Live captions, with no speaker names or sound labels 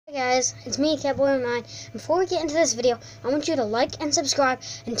Hey guys, it's me, Catboy09. Before we get into this video, I want you to like and subscribe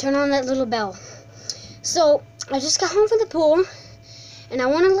and turn on that little bell. So, I just got home from the pool, and I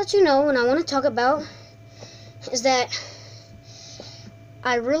want to let you know, and I want to talk about, is that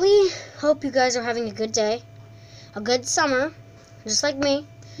I really hope you guys are having a good day, a good summer, just like me.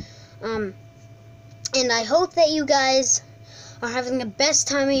 And I hope that you guys are having the best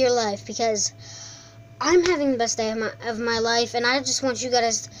time of your life, because I'm having the best day of my life, and I just want you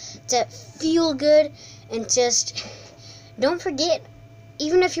guys to feel good, and just don't forget,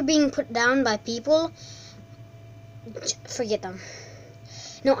 even if you're being put down by people, forget them.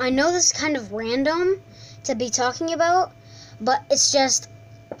 No, I know this is kind of random to be talking about, but it's just,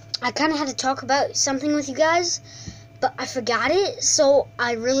 I kind of had to talk about something with you guys, but I forgot it, so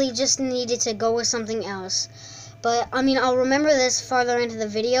I really just needed to go with something else. But, I mean, I'll remember this farther into the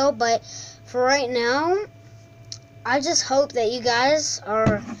video, but for right now, I just hope that you guys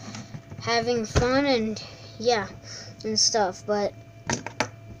are having fun and, yeah, and stuff. But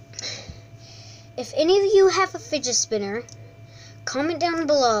if any of you have a fidget spinner, comment down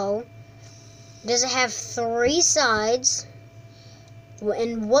below. Does it have 3 sides?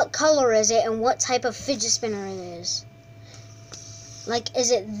 And what color is it? And what type of fidget spinner it is? Like,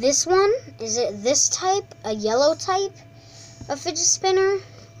 is it this one? Is it this type? A yellow type of fidget spinner?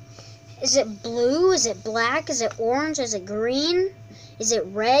 Is it blue? Is it black? Is it orange? Is it green? Is it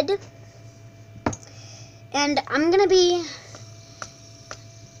red? And I'm gonna be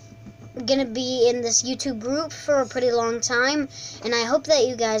in this YouTube group for a pretty long time, and I hope that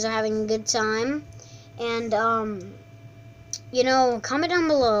you guys are having a good time. And you know, comment down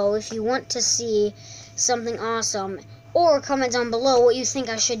below if you want to see something awesome, or comment down below what you think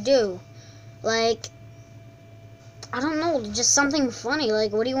I should do. Like, I don't know, just something funny.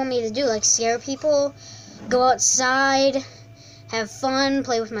 Like, what do you want me to do? Like, scare people? Go outside? Have fun?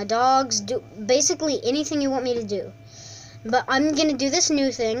 Play with my dogs? Do basically anything you want me to do. But I'm gonna do this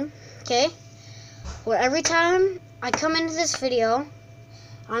new thing, okay? Where every time I come into this video,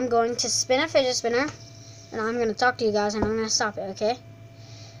 I'm going to spin a fidget spinner, and I'm gonna talk to you guys, and I'm gonna stop it, okay?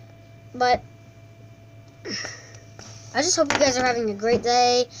 But I just hope you guys are having a great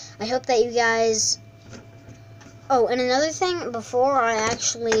day. I hope that you guys... Oh, and another thing, before I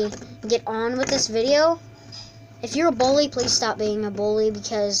actually get on with this video, if you're a bully, please stop being a bully,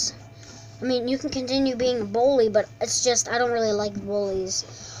 because, I mean, you can continue being a bully, but it's just, I don't really like bullies.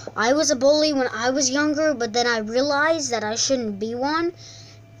 I was a bully when I was younger, but then I realized that I shouldn't be one,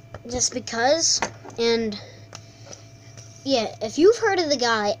 just because. And yeah, if you've heard of the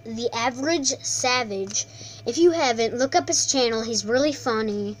guy, The Average Savage, if you haven't, look up his channel. He's really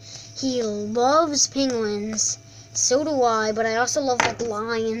funny. He loves penguins. So do I, but I also love, like,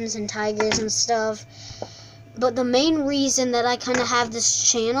 lions and tigers and stuff. But the main reason that I kind of have this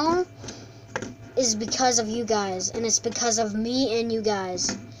channel is because of you guys, and it's because of me and you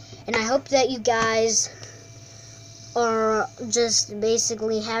guys. And I hope that you guys are just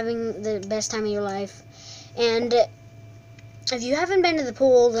basically having the best time of your life. And if you haven't been to the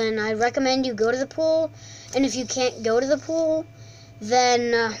pool, then I recommend you go to the pool. And if you can't go to the pool,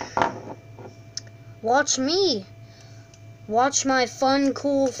 then watch me. Watch my fun,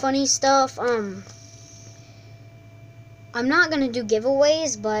 cool, funny stuff. I'm not gonna do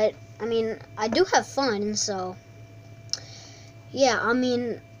giveaways, but I mean, I do have fun, so yeah, I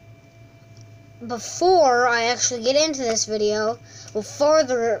mean, before I actually get into this video, well,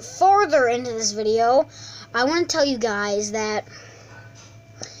 farther into this video, I want to tell you guys that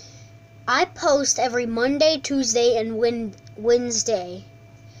I post every Monday, Tuesday, and Wednesday.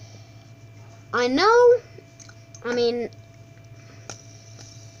 I know, I mean,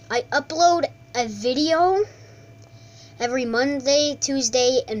 I upload a video every Monday,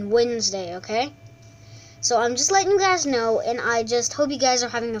 Tuesday, and Wednesday, okay? So I'm just letting you guys know, and I just hope you guys are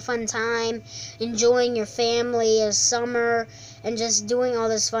having a fun time, enjoying your family as summer, and just doing all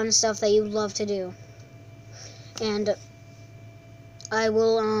this fun stuff that you love to do. And I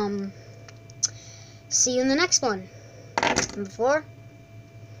will, see you in the next one. And before,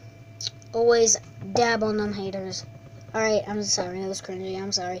 always dab on them haters. Alright, I'm sorry, that was cringy,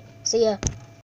 I'm sorry. See ya.